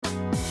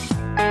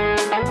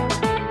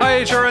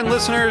HRN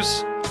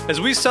listeners.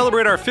 As we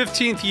celebrate our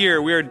 15th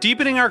year, we are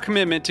deepening our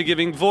commitment to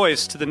giving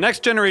voice to the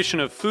next generation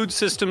of food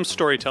systems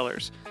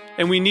storytellers,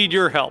 and we need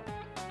your help.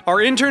 Our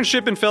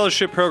internship and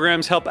fellowship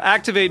programs help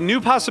activate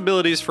new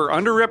possibilities for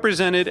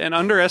underrepresented and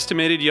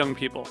underestimated young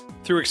people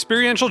through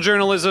experiential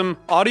journalism,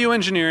 audio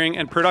engineering,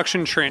 and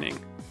production training.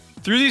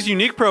 Through these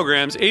unique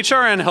programs,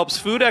 HRN helps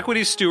food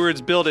equity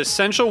stewards build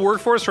essential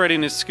workforce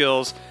readiness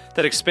skills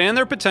that expand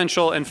their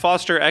potential and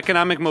foster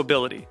economic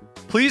mobility.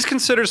 Please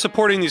consider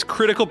supporting these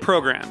critical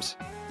programs.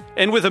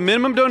 And with a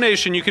minimum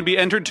donation, you can be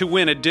entered to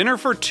win a dinner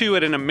for two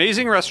at an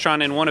amazing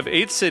restaurant in one of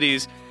 8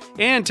 cities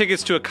and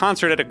tickets to a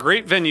concert at a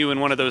great venue in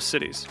one of those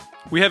cities.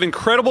 We have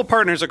incredible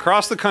partners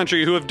across the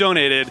country who have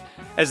donated,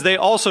 as they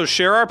also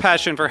share our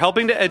passion for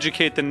helping to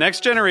educate the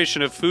next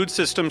generation of food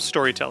systems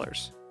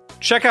storytellers.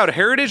 Check out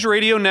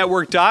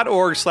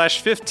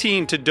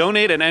heritageradionetwork.org/15 to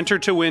donate and enter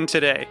to win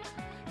today.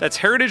 That's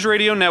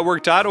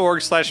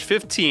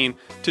heritageradionetwork.org/15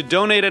 to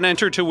donate and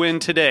enter to win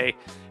today.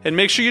 And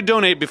make sure you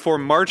donate before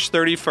March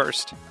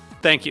 31st.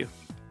 Thank you.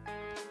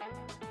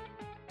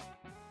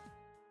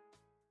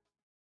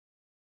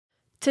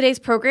 Today's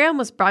program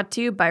was brought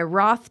to you by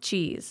Roth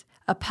Cheese,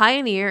 a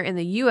pioneer in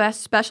the U.S.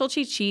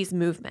 specialty cheese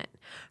movement.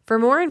 For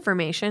more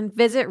information,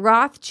 visit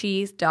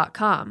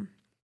rothcheese.com.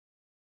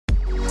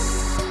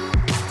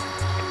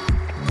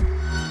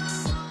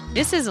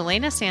 This is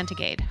Elena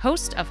Santagade,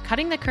 host of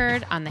Cutting the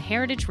Curd on the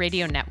Heritage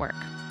Radio Network.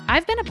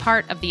 I've been a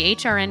part of the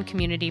HRN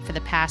community for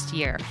the past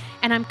year,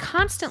 and I'm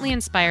constantly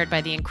inspired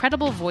by the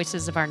incredible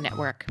voices of our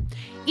network.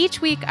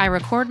 Each week, I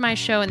record my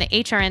show in the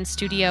HRN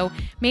studio,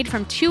 made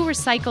from 2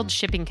 recycled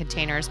shipping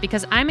containers,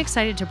 because I'm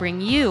excited to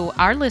bring you,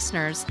 our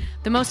listeners,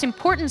 the most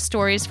important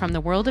stories from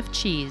the world of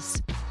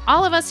cheese.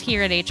 All of us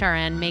here at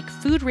HRN make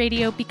food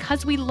radio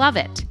because we love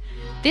it.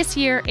 This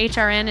year,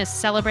 HRN is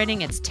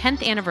celebrating its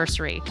 10th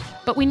anniversary,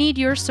 but we need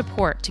your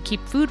support to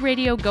keep food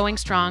radio going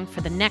strong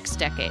for the next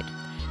decade.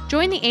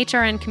 Join the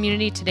HRN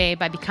community today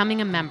by becoming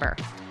a member.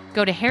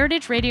 Go to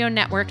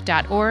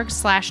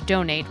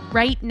heritageradionetwork.org/donate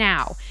right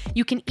now.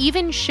 You can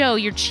even show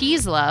your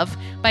cheese love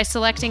by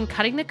selecting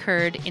Cutting the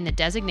Curd in the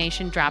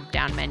designation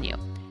drop-down menu.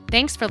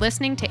 Thanks for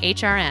listening to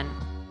HRN.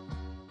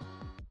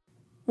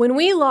 When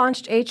we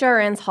launched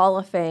HRN's Hall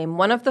of Fame,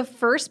 one of the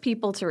first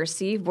people to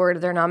receive word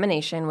of their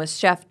nomination was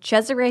Chef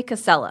Cesare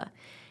Casella.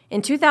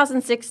 In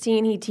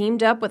 2016, he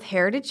teamed up with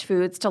Heritage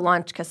Foods to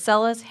launch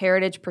Casella's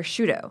Heritage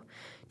Prosciutto,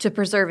 to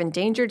preserve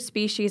endangered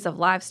species of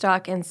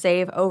livestock and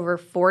save over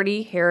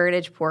 40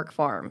 heritage pork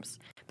farms.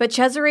 But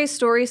Cesare's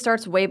story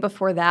starts way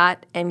before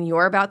that, and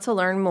you're about to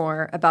learn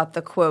more about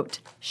the,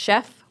 quote,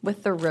 chef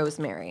with the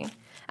rosemary.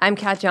 I'm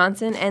Kat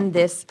Johnson, and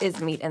this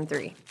is Meat and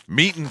Three.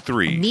 Meat and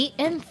Three. Meat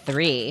and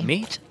Three.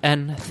 Meat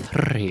and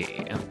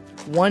Three.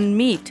 1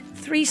 meat,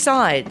 3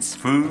 sides.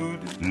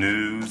 Food,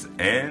 news,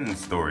 and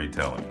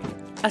storytelling.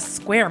 A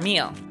square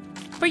meal.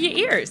 For your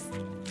ears.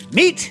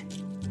 Meat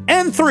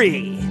and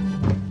Three.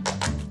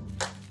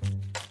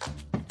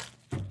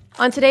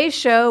 On today's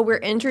show, we're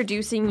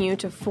introducing you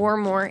to 4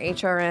 more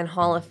HRN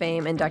Hall of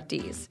Fame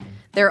inductees.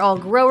 They're all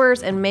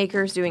growers and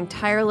makers doing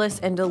tireless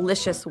and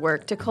delicious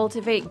work to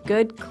cultivate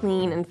good,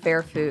 clean, and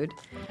fair food.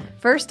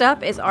 First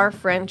up is our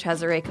friend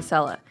Cesare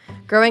Casella.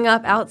 Growing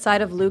up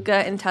outside of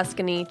Lucca in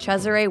Tuscany,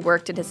 Cesare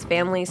worked at his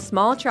family's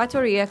small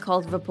trattoria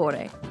called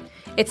Vapore.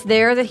 It's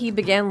there that he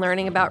began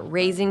learning about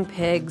raising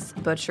pigs,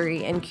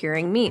 butchery, and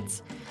curing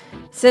meats.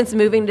 Since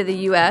moving to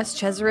the U.S.,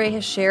 Cesare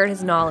has shared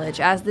his knowledge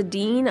as the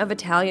Dean of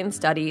Italian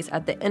Studies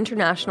at the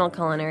International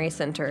Culinary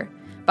Center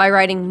by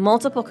writing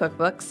multiple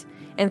cookbooks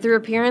and through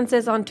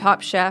appearances on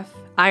Top Chef,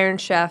 Iron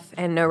Chef,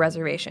 and No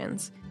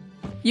Reservations.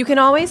 You can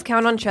always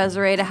count on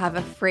Cesare to have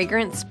a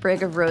fragrant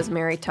sprig of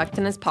rosemary tucked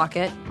in his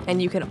pocket,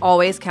 and you can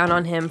always count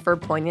on him for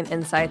poignant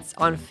insights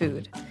on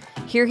food.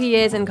 Here he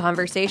is in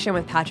conversation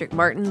with Patrick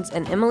Martins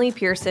and Emily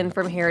Pearson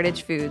from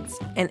Heritage Foods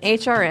and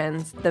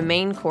HRN's The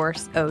Main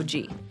Course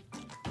OG.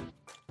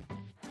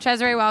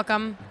 Cesare,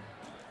 welcome.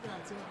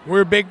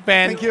 We're a big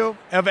fan. Thank you.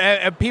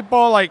 Of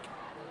people, like,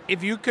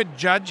 if you could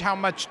judge how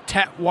much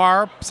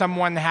terroir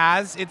someone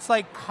has, it's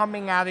like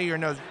coming out of your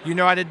nose. You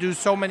know how to do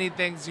so many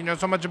things. You know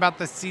so much about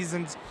the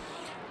seasons,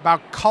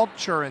 about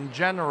culture in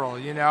general,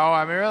 you know.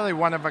 I mean, really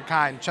one of a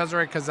kind.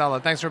 Cesare Casella,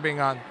 thanks for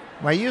being on.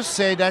 Why you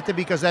say that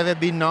because I have a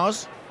big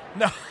nose?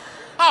 No.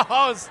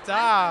 Oh,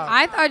 stop.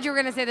 I thought you were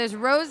going to say there's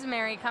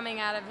rosemary coming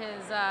out of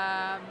his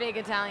big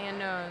Italian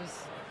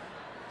nose.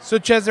 So,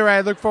 Cesare,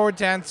 I look forward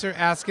to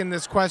asking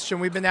this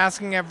question. We've been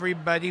asking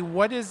everybody,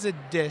 what is a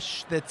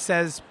dish that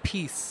says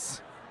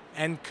peace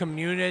and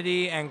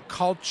community and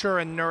culture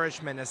and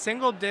nourishment? A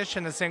single dish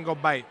and a single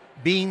bite.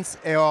 Beans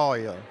and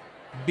oil.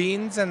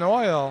 Beans and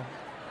oil.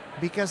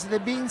 Because the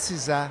beans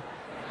is a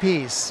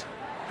peace,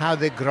 how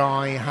they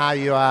growing, how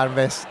you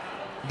harvest.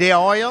 The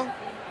oil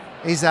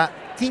is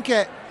think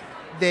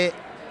the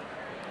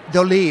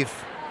olive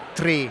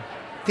tree.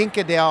 Think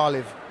the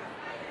olive.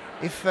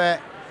 If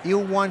you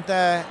want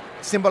to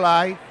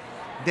symbolize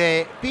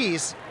the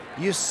peace,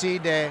 you see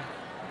the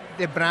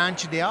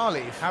branch, the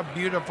olive. How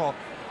beautiful.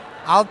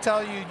 I'll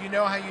tell you, you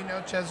know how you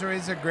know Cesare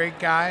is a great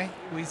guy?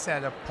 We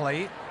set a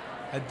plate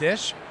a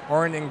dish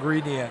or an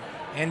ingredient?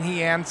 And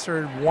he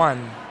answered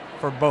one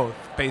for both,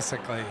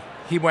 basically.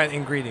 He went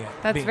ingredient.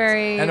 That's beans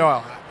very... and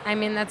oil. I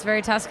mean, that's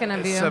very Tuscan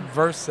of you.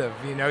 Subversive,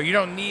 you know. You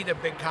don't need a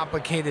big,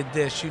 complicated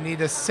dish. You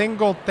need a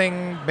single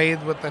thing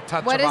bathed with a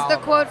touch What of is the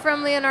olive quote oil.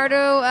 from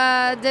Leonardo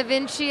da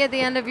Vinci at the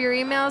end of your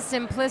email?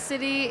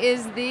 Simplicity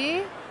is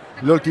the...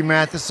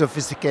 L'ultimate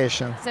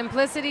sophistication.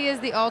 Simplicity is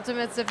the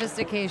ultimate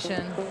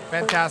sophistication.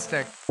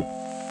 Fantastic.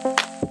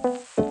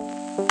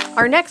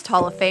 Our next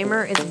Hall of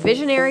Famer is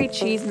visionary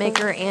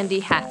cheesemaker Andy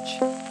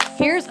Hatch.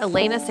 Here's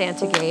Elena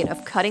Santagade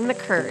of Cutting the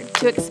Curd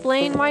to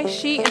explain why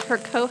she and her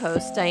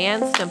co-hosts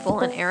Diane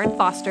Stimple and Aaron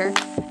Foster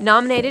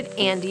nominated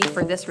Andy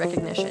for this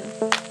recognition.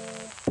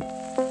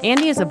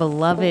 Andy is a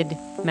beloved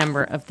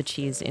member of the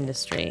cheese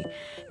industry,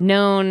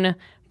 known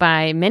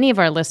by many of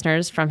our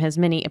listeners from his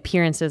many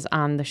appearances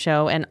on the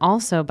show and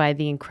also by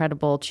the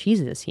incredible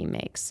cheeses he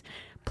makes,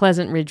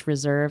 Pleasant Ridge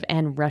Reserve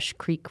and Rush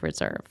Creek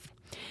Reserve.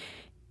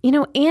 You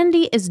know,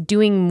 Andy is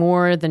doing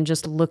more than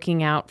just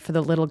looking out for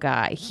the little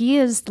guy. He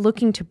is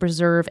looking to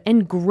preserve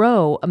and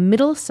grow a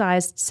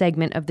middle-sized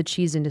segment of the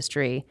cheese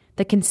industry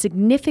that can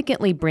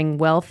significantly bring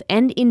wealth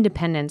and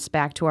independence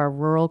back to our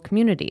rural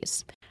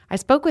communities. I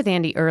spoke with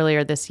Andy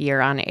earlier this year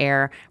on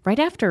air, right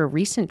after a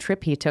recent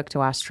trip he took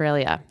to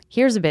Australia.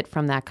 Here's a bit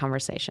from that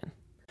conversation.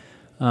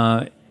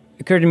 It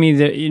occurred to me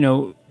that, you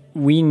know,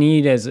 we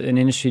need as an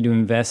industry to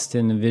invest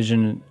in the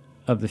vision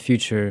of the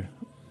future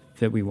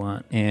that we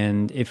want.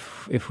 And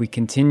if we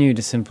continue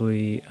to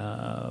simply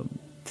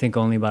think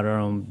only about our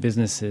own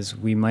businesses,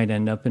 we might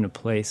end up in a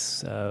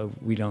place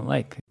we don't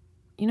like.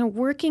 You know,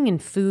 working in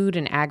food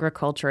and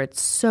agriculture,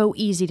 it's so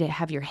easy to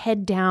have your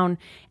head down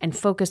and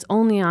focus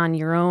only on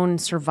your own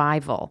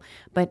survival.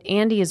 But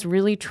Andy is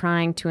really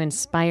trying to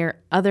inspire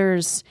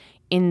others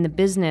in the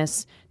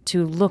business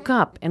to look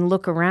up and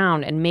look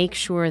around and make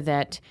sure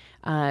that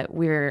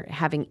we're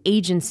having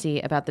agency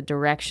about the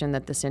direction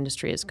that this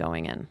industry is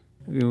going in.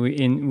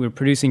 We're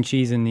producing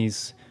cheese in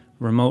these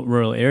remote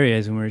rural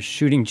areas, and we're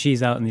shooting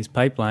cheese out in these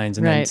pipelines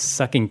and then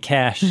sucking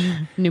cash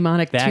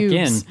pneumonic back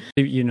tubes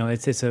in. You know,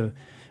 it's a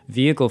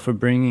vehicle for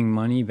bringing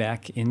money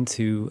back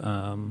into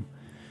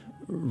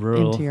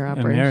rural into your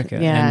America.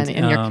 Yeah,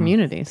 and your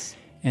communities.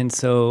 And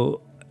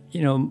so,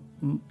 you know,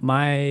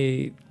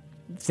 my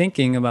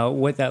thinking about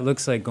what that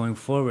looks like going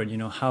forward, you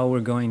know, how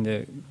we're going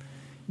to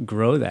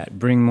grow that,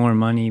 bring more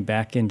money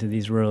back into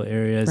these rural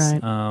areas.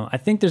 Right. I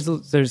think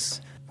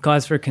there's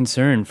cause for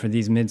concern for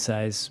these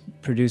mid-sized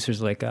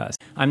producers like us.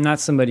 I'm not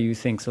somebody who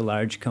thinks a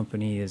large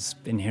company is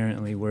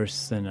inherently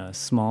worse than a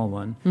small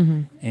one.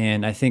 Mm-hmm.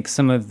 And I think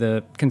some of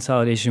the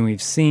consolidation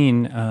we've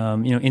seen, you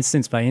know,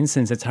 instance by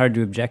instance, it's hard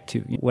to object to.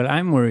 What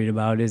I'm worried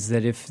about is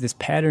that if this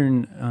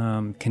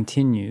pattern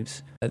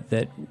continues,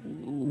 that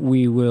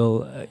we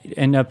will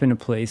end up in a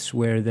place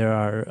where there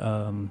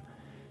are,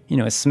 you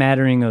know, a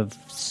smattering of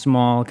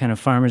small kind of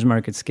farmers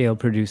market scale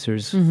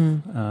producers,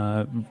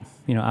 mm-hmm.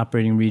 You know,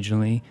 operating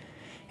regionally.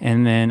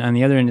 And then on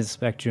the other end of the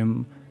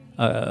spectrum,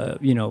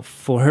 you know,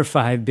 4 or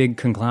 5 big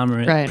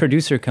conglomerate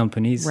producer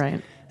companies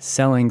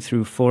selling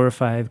through 4 or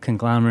 5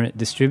 conglomerate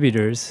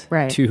distributors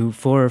to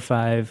 4 or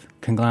 5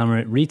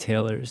 conglomerate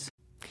retailers.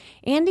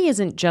 Andy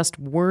isn't just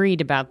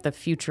worried about the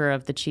future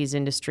of the cheese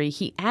industry.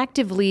 He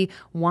actively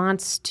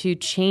wants to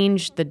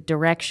change the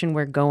direction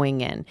we're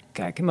going in.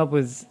 I came up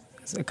with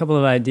a couple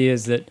of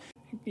ideas that,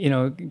 you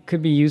know,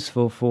 could be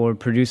useful for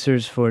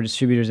producers, for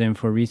distributors, and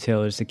for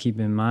retailers to keep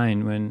in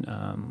mind when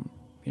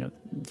you know,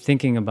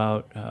 thinking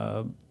about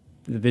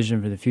the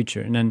vision for the future.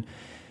 And then,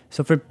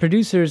 so for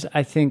producers,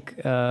 I think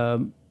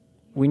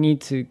we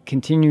need to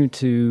continue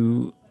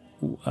to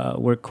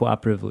work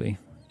cooperatively.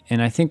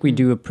 And I think we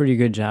do a pretty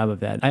good job of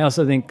that. I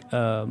also think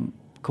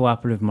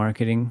cooperative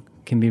marketing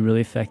can be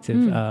really effective.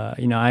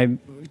 You know,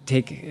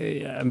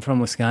 I'm from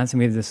Wisconsin.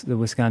 We have the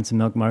Wisconsin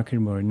Milk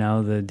Marketing Board,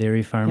 now the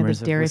Dairy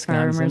Farmers of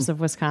Wisconsin. Farmers of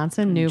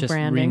Wisconsin, new just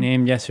branding.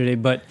 Renamed yesterday,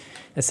 but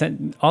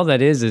all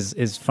that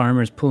is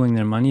farmers pooling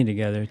their money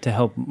together to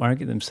help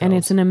market themselves. And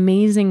it's an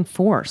amazing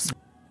force.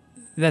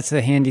 That's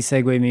a handy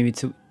segue maybe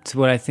to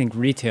what I think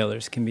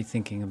retailers can be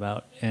thinking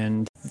about.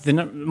 And the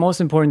most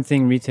important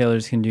thing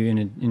retailers can do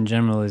in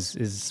general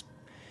is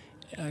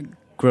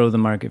grow the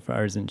market for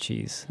artisan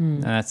cheese.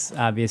 Now, that's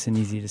obvious and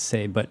easy to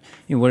say, but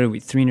you know, what are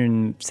we,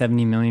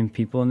 370 million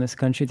people in this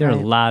country? There are a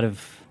lot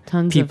of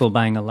people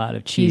buying a lot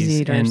of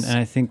cheese. And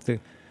I think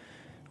that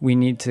we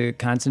need to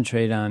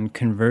concentrate on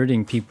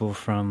converting people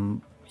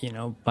from, you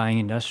know, buying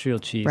industrial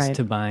cheese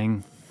to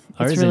buying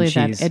artisan cheese. It's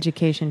really that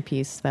education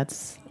piece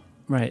that's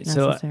necessary.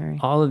 So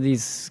all of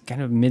these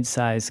kind of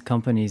mid-sized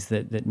companies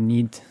that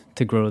need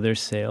to grow their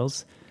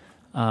sales,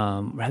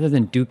 rather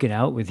than duke it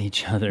out with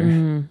each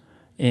other,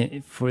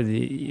 for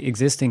the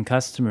existing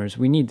customers,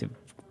 we need to,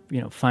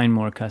 you know, find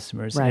more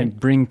customers and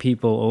bring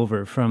people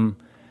over from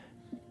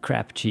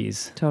crap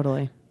cheese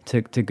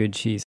to good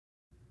cheese.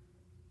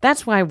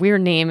 That's why we're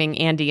naming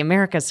Andy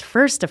America's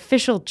first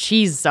official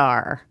cheese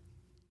czar.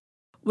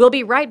 We'll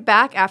be right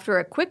back after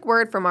a quick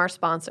word from our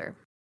sponsor.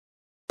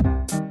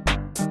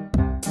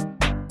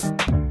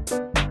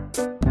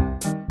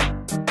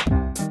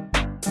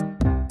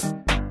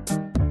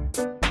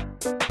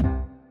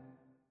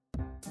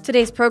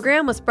 Today's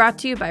program was brought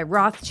to you by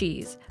Roth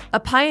Cheese, a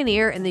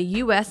pioneer in the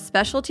U.S.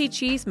 specialty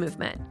cheese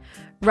movement.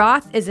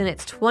 Roth is in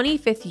its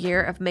 25th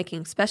year of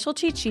making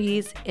specialty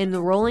cheese in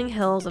the rolling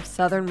hills of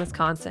southern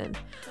Wisconsin.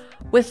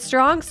 With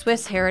strong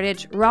Swiss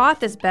heritage,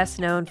 Roth is best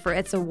known for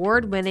its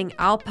award-winning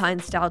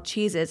Alpine-style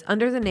cheeses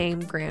under the name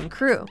Grand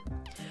Cru.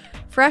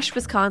 Fresh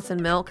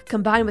Wisconsin milk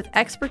combined with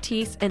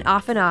expertise and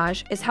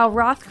affinage is how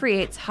Roth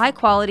creates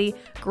high-quality,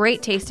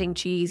 great-tasting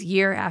cheese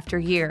year after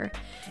year.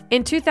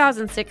 In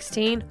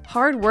 2016,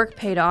 hard work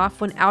paid off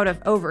when out of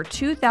over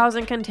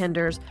 2,000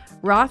 contenders,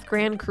 Roth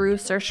Grand Cru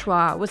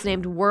Surchoix was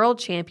named world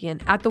champion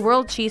at the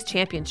World Cheese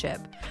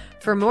Championship.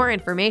 For more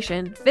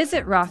information,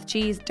 visit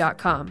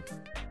rothcheese.com.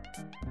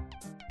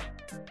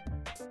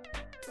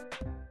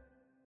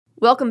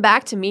 Welcome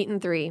back to Meat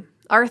and Three.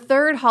 Our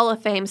third Hall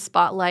of Fame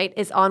spotlight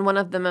is on one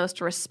of the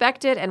most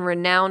respected and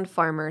renowned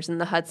farmers in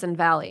the Hudson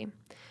Valley.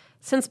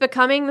 Since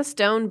becoming the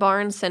Stone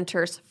Barn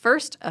Center's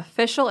first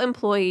official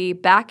employee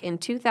back in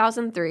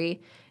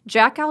 2003,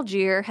 Jack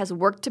Algier has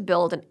worked to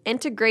build an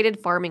integrated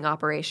farming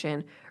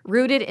operation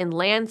rooted in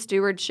land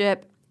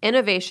stewardship,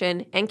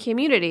 innovation, and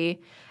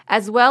community,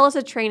 as well as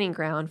a training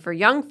ground for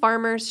young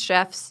farmers,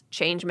 chefs,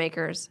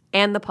 changemakers,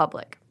 and the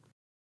public.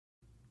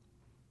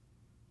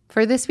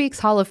 For this week's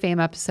Hall of Fame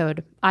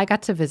episode, I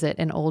got to visit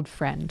an old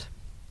friend.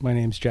 My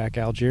name's Jack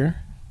Algier,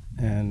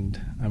 and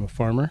I'm a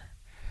farmer,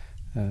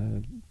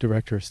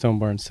 director of Stone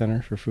Barn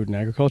Center for Food and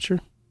Agriculture.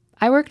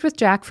 I worked with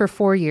Jack for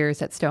 4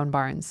 years at Stone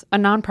Barns, a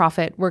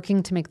nonprofit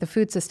working to make the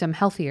food system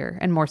healthier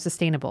and more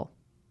sustainable.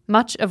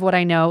 Much of what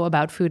I know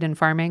about food and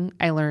farming,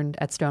 I learned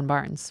at Stone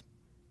Barns.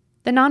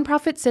 The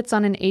nonprofit sits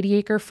on an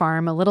 80-acre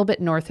farm a little bit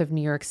north of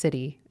New York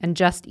City and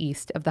just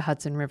east of the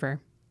Hudson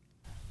River.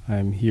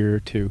 I'm here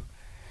to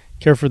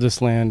care for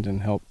this land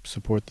and help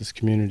support this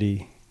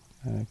community,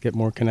 get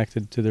more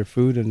connected to their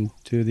food and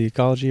to the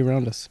ecology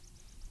around us.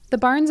 The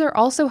barns are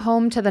also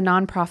home to the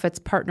nonprofit's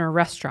partner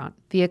restaurant,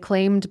 the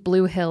acclaimed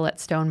Blue Hill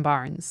at Stone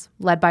Barns,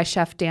 led by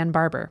chef Dan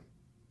Barber.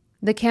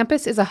 The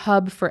campus is a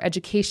hub for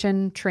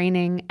education,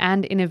 training,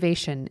 and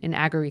innovation in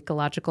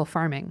agroecological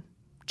farming.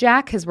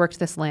 Jack has worked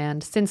this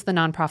land since the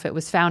nonprofit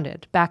was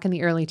founded back in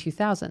the early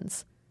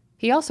 2000s.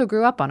 He also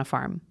grew up on a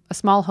farm, a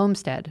small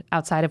homestead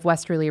outside of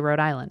Westerly, Rhode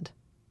Island.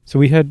 So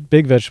we had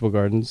big vegetable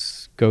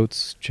gardens,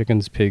 goats,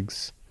 chickens,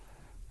 pigs,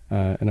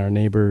 and our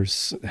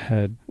neighbors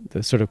had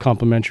the sort of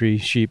complementary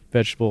sheep,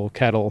 vegetable,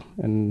 cattle,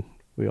 and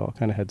we all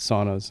kind of had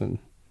saunas and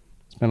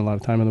spent a lot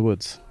of time in the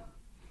woods.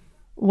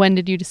 When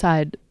did you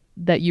decide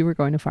that you were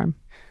going to farm?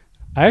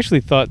 I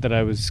actually thought that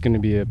I was going to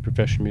be a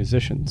professional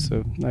musician,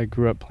 so I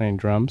grew up playing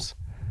drums.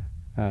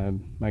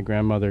 My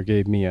grandmother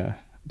gave me a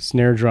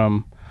snare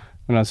drum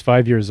when I was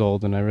 5 years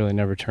old, and I really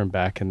never turned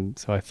back, and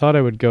so I thought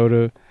I would go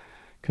to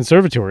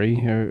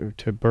conservatory,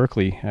 to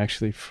Berkeley,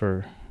 actually,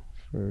 for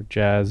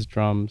jazz,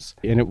 drums.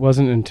 And it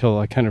wasn't until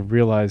I kind of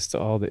realized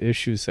all the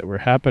issues that were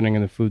happening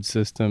in the food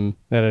system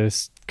that I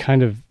just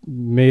kind of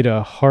made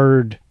a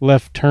hard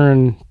left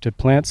turn to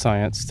plant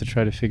science to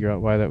try to figure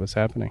out why that was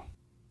happening.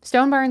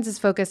 Stone Barns is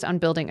focused on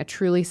building a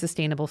truly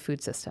sustainable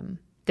food system.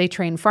 They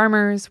train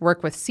farmers,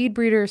 work with seed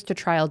breeders to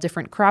trial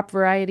different crop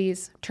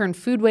varieties, turn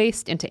food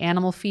waste into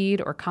animal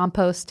feed or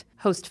compost,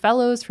 host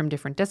fellows from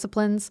different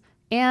disciplines,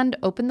 and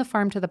open the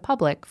farm to the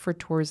public for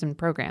tours and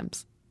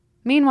programs.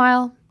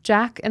 Meanwhile,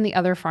 Jack and the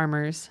other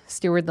farmers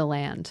steward the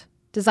land,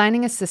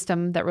 designing a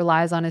system that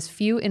relies on as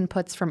few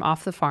inputs from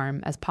off the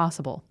farm as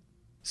possible.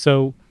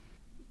 So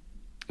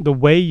the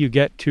way you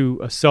get to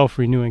a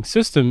self-renewing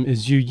system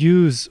is you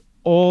use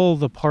all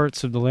the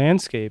parts of the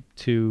landscape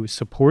to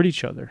support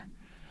each other.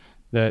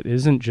 That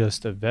isn't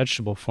just a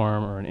vegetable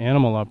farm or an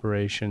animal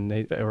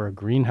operation or a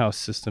greenhouse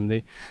system.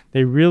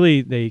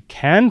 They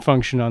can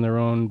function on their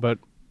own, but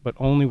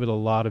only with a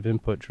lot of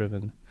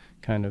input-driven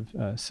kind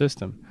of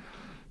system.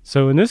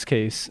 So in this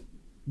case,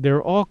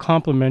 they're all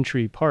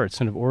complementary parts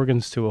and of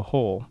organs to a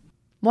whole.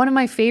 One of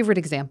my favorite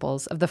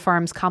examples of the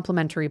farm's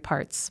complementary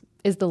parts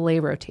is the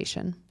lay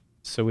rotation.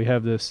 So we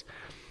have this,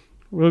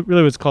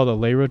 really what's called a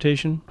lay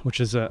rotation, which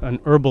is an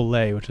herbal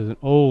lay, which is an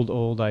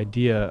old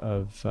idea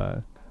of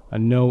a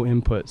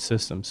no-input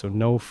system. So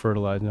no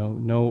fertilizer,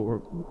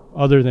 no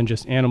other than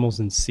just animals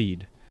and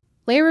seed.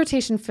 Lay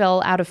rotation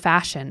fell out of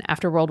fashion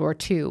after World War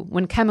II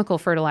when chemical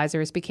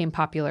fertilizers became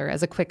popular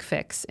as a quick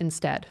fix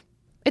instead.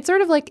 It's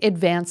sort of like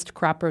advanced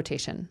crop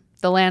rotation.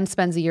 The land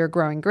spends a year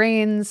growing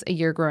grains, a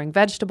year growing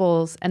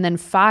vegetables, and then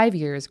 5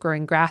 years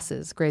growing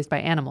grasses grazed by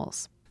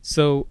animals.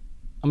 So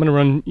I'm going to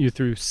run you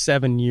through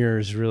 7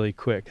 years really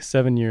quick.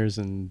 7 years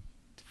and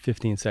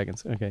 15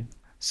 seconds. Okay.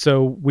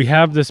 So we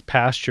have this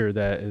pasture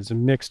that is a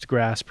mixed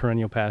grass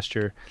perennial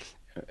pasture.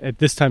 At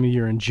this time of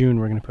year in June,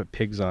 we're going to put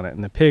pigs on it,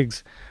 and the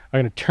pigs are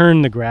going to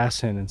turn the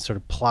grass in and sort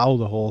of plow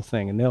the whole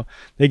thing, and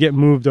they get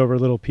moved over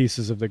little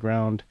pieces of the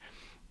ground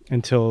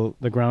until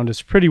the ground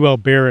is pretty well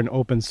bare and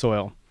open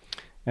soil.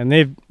 And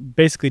they've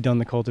basically done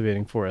the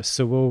cultivating for us.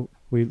 So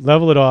we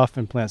level it off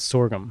and plant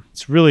sorghum.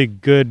 It's really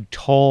good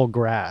tall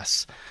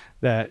grass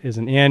that is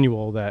an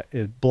annual that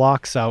it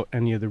blocks out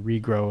any of the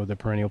regrow of the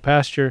perennial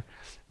pasture.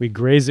 We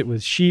graze it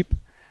with sheep.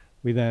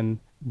 We then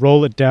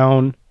roll it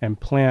down and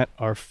plant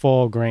our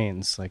fall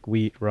grains like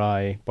wheat,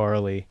 rye,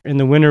 barley. In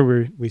the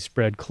winter, we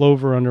spread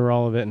clover under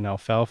all of it and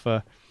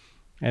alfalfa.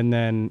 And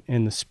then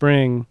in the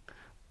spring,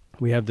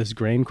 we have this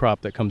grain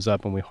crop that comes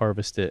up and we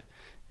harvest it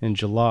in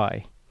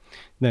July.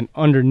 Then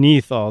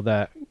underneath all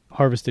that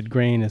harvested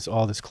grain is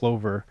all this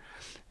clover.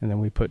 And then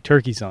we put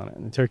turkeys on it,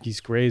 and the turkeys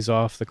graze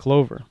off the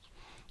clover.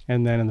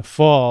 And then in the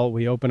fall,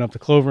 we open up the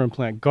clover and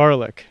plant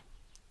garlic.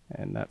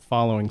 And that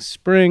following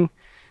spring,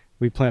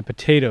 we plant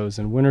potatoes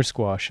and winter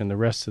squash and the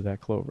rest of that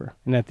clover.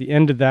 And at the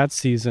end of that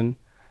season,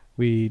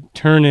 we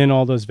turn in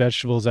all those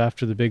vegetables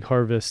after the big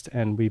harvest,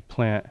 and we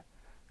plant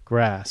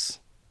grass.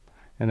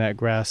 And that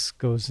grass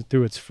goes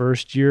through its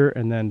first year,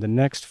 and then the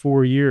next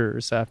 4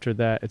 years after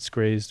that, it's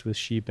grazed with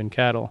sheep and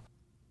cattle.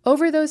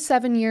 Over those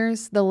 7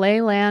 years, the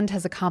ley land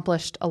has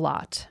accomplished a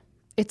lot.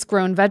 It's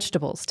grown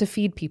vegetables to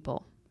feed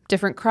people.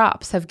 Different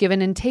crops have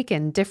given and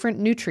taken different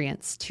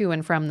nutrients to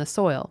and from the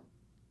soil.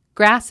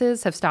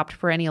 Grasses have stopped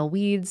perennial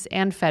weeds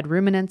and fed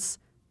ruminants,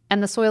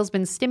 and the soil's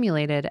been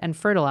stimulated and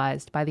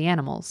fertilized by the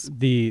animals.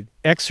 The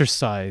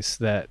exercise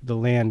that the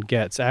land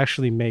gets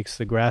actually makes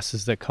the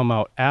grasses that come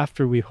out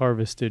after we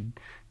harvested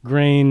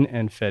grain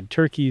and fed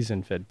turkeys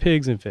and fed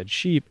pigs and fed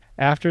sheep.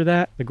 After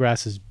that, the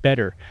grass is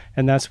better,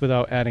 and that's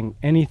without adding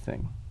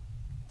anything.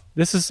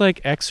 This is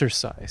like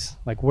exercise.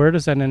 Like, where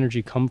does that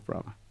energy come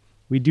from?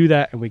 We do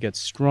that and we get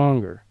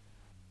stronger.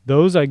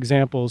 Those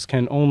examples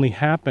can only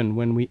happen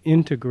when we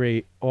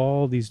integrate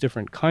all these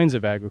different kinds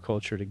of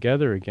agriculture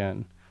together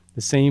again.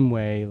 The same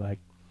way, like,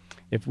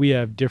 if we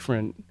have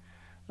different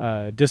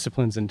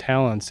disciplines and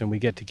talents and we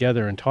get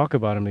together and talk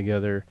about them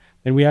together,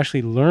 then we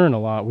actually learn a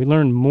lot. We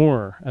learn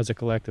more as a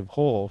collective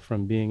whole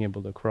from being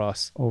able to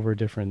cross over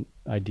different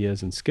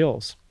ideas and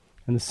skills.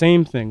 And the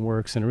same thing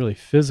works in a really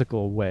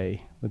physical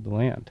way with the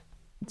land.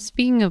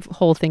 Speaking of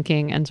whole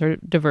thinking and sort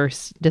of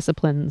diverse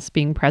disciplines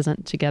being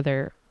present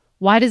together,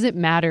 why does it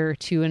matter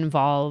to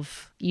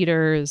involve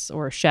eaters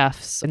or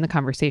chefs in the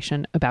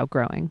conversation about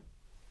growing?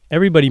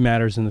 Everybody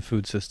matters in the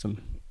food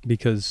system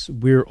because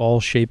we're all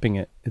shaping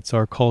it. It's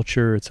our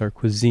culture, it's our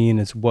cuisine,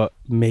 it's what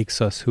makes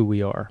us who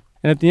we are.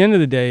 And at the end of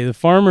the day, the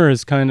farmer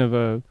is kind of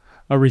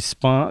a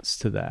response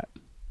to that.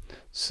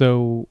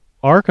 So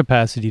our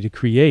capacity to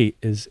create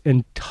is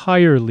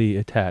entirely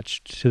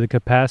attached to the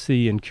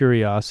capacity and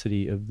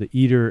curiosity of the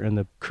eater and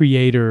the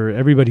creator,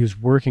 everybody who's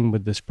working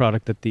with this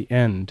product at the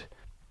end.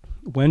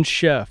 When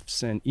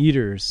chefs and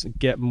eaters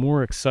get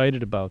more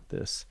excited about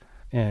this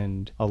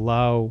and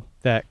allow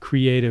that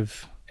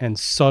creative and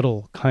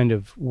subtle kind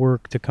of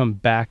work to come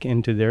back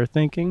into their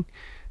thinking,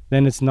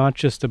 then it's not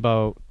just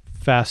about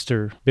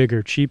faster,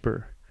 bigger,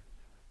 cheaper.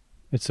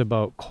 It's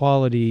about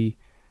quality,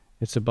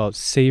 it's about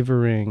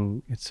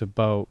savoring, it's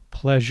about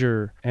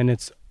pleasure, and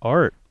it's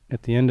art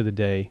at the end of the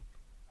day.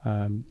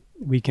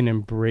 We can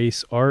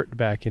embrace art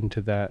back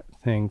into that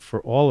thing for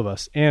all of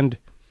us, and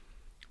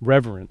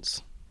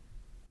reverence.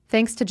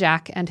 Thanks to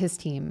Jack and his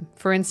team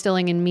for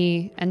instilling in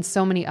me and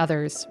so many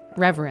others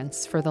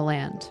reverence for the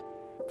land,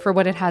 for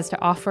what it has to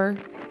offer,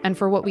 and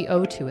for what we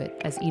owe to it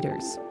as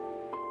eaters.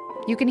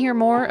 You can hear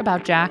more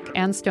about Jack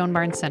and Stone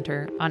Barn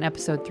Center on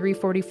episode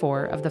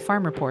 344 of The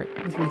Farm Report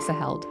with Lisa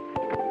Held.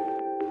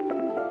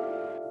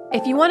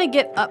 If you want to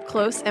get up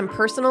close and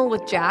personal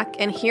with Jack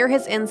and hear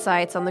his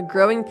insights on the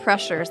growing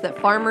pressures that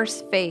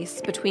farmers face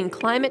between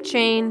climate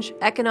change,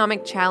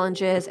 economic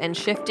challenges, and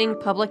shifting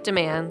public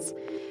demands,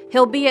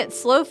 he'll be at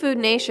Slow Food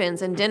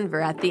Nations in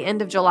Denver at the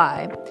end of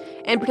July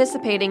and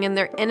participating in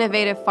their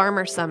Innovative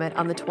Farmer Summit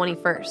on the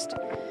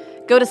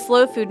 21st. Go to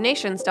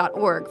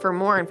slowfoodnations.org for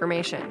more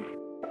information.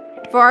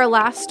 For our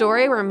last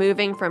story, we're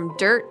moving from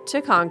dirt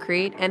to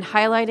concrete and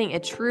highlighting a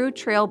true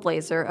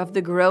trailblazer of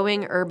the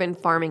growing urban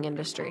farming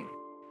industry.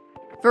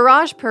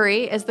 Viraj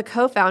Puri is the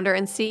co-founder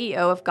and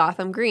CEO of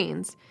Gotham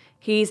Greens.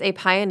 He's a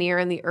pioneer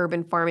in the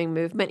urban farming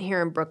movement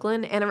here in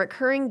Brooklyn and a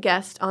recurring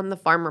guest on the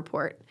Farm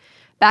Report.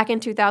 Back in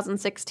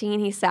 2016,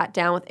 he sat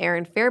down with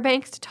Aaron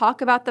Fairbanks to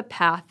talk about the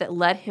path that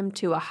led him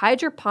to a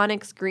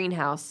hydroponics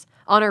greenhouse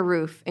on a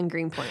roof in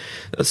Greenpoint.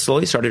 I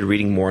slowly started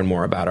reading more and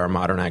more about our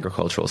modern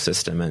agricultural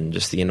system and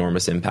just the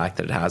enormous impact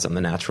that it has on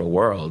the natural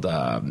world.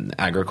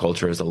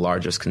 Agriculture is the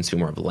largest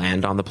consumer of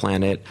land on the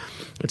planet.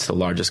 It's the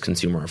largest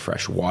consumer of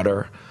fresh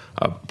water.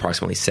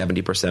 Approximately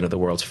 70% of the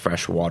world's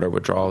fresh water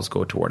withdrawals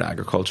go toward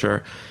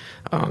agriculture.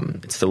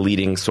 It's the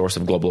leading source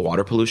of global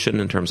water pollution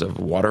in terms of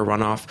water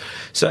runoff,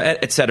 so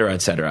et cetera,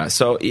 et cetera.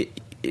 So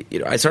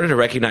I started to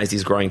recognize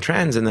these growing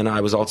trends, and then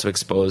I was also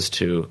exposed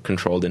to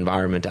controlled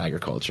environment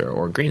agriculture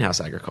or greenhouse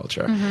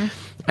agriculture,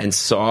 and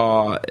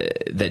saw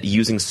that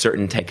using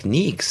certain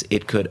techniques,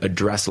 it could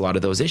address a lot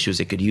of those issues.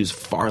 It could use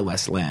far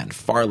less land,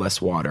 far less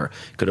water,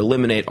 could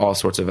eliminate all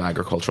sorts of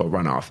agricultural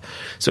runoff.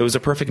 So it was a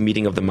perfect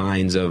meeting of the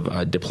minds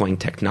of deploying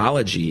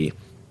technology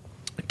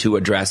to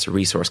address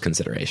resource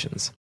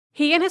considerations.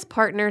 He and his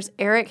partners,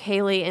 Eric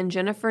Haley and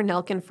Jennifer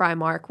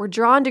Nelkin-Frymark, were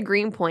drawn to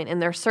Greenpoint in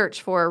their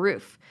search for a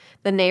roof.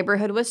 The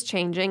neighborhood was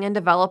changing, and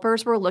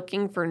developers were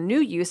looking for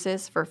new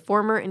uses for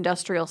former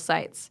industrial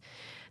sites.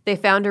 They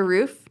found a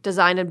roof,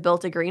 designed and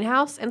built a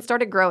greenhouse, and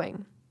started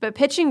growing. But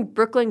pitching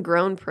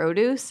Brooklyn-grown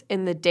produce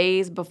in the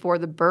days before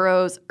the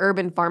borough's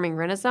urban farming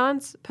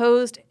renaissance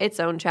posed its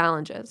own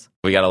challenges.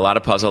 We got a lot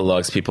of puzzle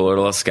looks. People were a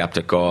little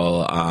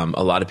skeptical.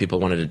 A lot of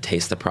people wanted to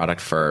taste the product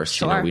first.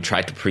 Sure. We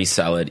tried to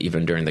pre-sell it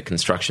even during the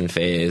construction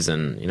phase,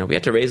 and we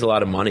had to raise a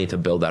lot of money to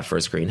build that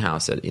first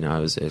greenhouse.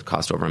 It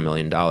cost over $1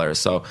 million.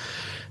 So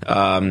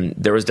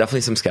there was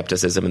definitely some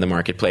skepticism in the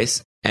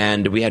marketplace,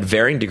 and we had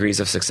varying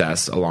degrees of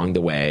success along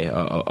the way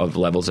of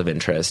levels of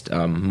interest.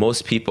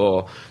 Most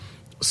people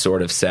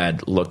sort of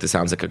said, look, this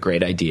sounds like a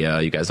great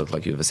idea. You guys look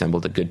like you've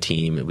assembled a good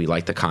team. We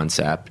like the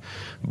concept,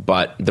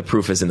 but the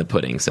proof is in the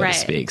pudding, so to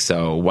speak.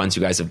 So once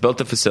you guys have built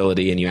the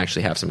facility and you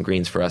actually have some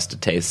greens for us to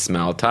taste,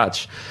 smell,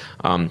 touch,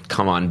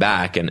 come on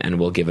back and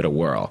we'll give it a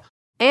whirl.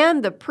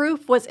 And the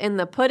proof was in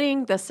the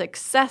pudding, the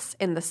success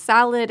in the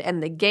salad,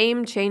 and the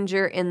game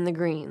changer in the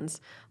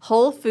greens.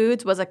 Whole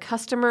Foods was a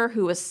customer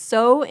who was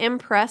so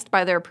impressed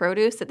by their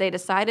produce that they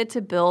decided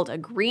to build a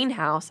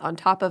greenhouse on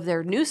top of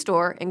their new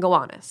store in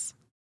Gowanus.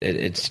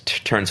 It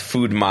turns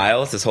food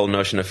miles, this whole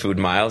notion of food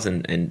miles,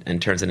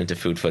 and turns it into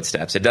food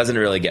footsteps. It doesn't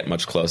really get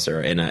much closer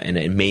in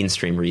a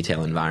mainstream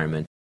retail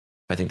environment.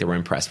 I think they were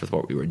impressed with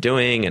what we were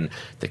doing and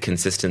the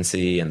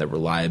consistency and the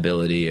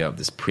reliability of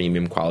this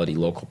premium quality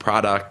local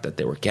product that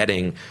they were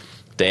getting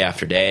day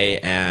after day.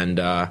 And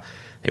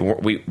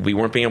we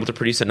weren't being able to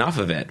produce enough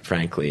of it,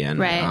 frankly.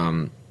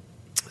 And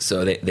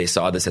so they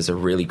saw this as a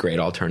really great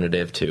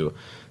alternative to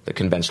the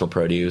conventional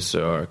produce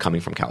or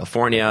coming from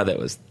California that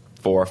was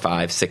 4,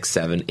 5, 6,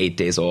 7, 8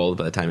 days old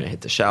by the time it hit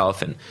the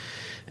shelf.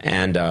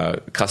 And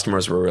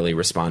customers were really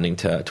responding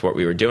to what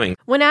we were doing.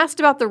 When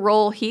asked about the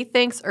role he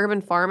thinks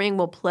urban farming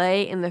will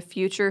play in the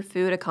future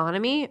food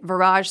economy,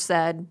 Viraj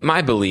said,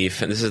 my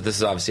belief, and this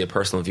is obviously a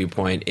personal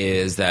viewpoint,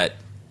 is that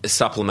it's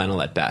supplemental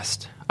at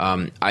best.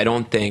 I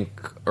don't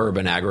think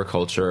urban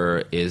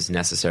agriculture is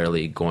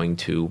necessarily going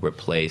to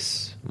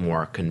replace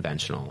more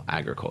conventional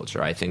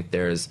agriculture. I think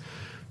there's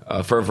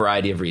for a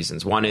variety of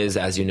reasons. One is,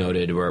 as you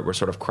noted, we're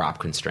sort of crop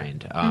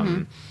constrained.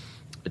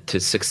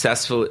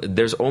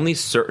 There's only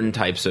certain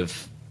types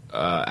of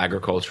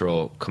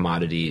agricultural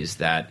commodities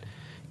that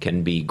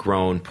can be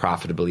grown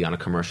profitably on a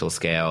commercial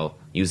scale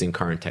using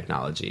current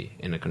technology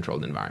in a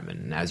controlled environment.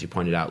 And as you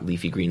pointed out,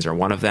 leafy greens are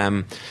one of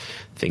them.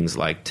 Things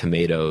like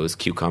tomatoes,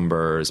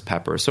 cucumbers,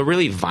 peppers. So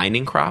really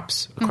vining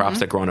crops, crops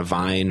that grow on a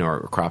vine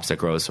or crops that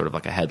grow sort of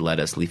like a head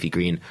lettuce, leafy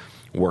green,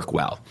 work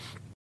well.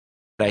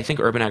 I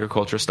think urban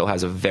agriculture still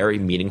has a very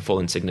meaningful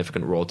and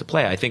significant role to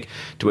play. I think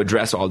to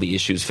address all the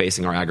issues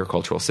facing our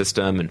agricultural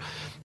system,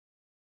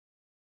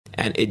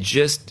 and it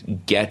just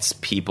gets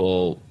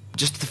people,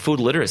 just the food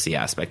literacy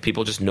aspect.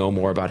 People just know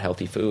more about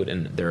healthy food,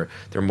 and they're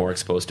more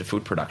exposed to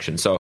food production.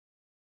 So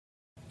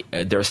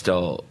there's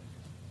still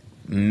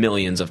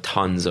millions of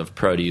tons of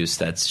produce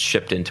that's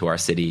shipped into our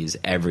cities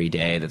every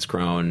day that's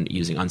grown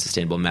using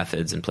unsustainable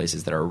methods in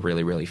places that are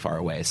really, really far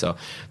away. So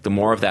the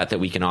more of that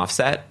we can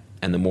offset,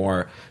 and the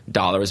more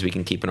dollars we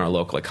can keep in our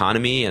local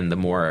economy, and the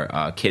more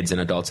kids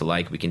and adults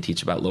alike we can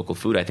teach about local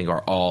food, I think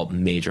are all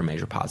major,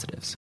 major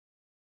positives.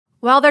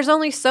 While there's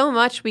only so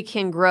much we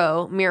can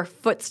grow, mere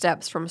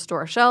footsteps from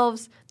store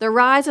shelves, the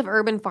rise of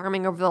urban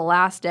farming over the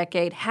last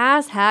decade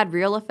has had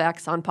real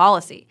effects on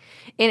policy.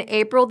 In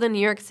April, the New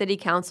York City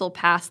Council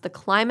passed the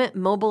Climate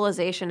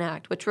Mobilization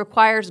Act, which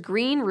requires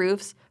green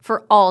roofs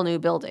for all new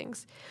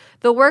buildings.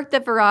 The work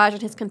that Viraj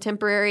and his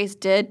contemporaries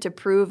did to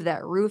prove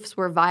that roofs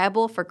were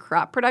viable for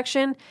crop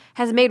production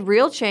has made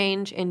real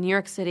change in New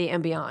York City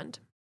and beyond.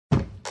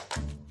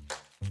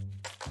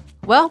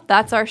 Well,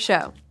 that's our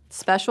show.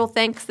 Special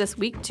thanks this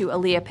week to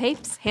Aaliyah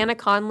Papes, Hannah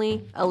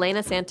Conley,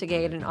 Elena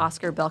Santagade, and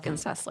Oscar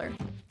Belkin-Sessler.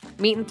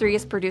 Meat and Three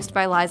is produced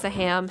by Liza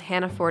Ham,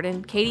 Hannah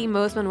Forden, Katie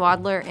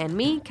Mosman-Wadler, and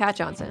me, Kat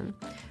Johnson.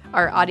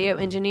 Our audio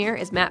engineer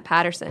is Matt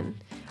Patterson.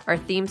 Our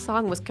theme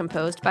song was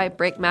composed by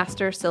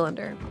Breakmaster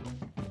Cylinder.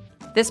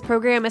 This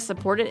program is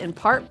supported in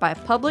part by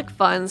public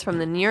funds from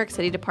the New York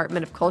City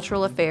Department of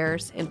Cultural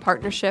Affairs in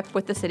partnership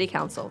with the City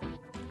Council.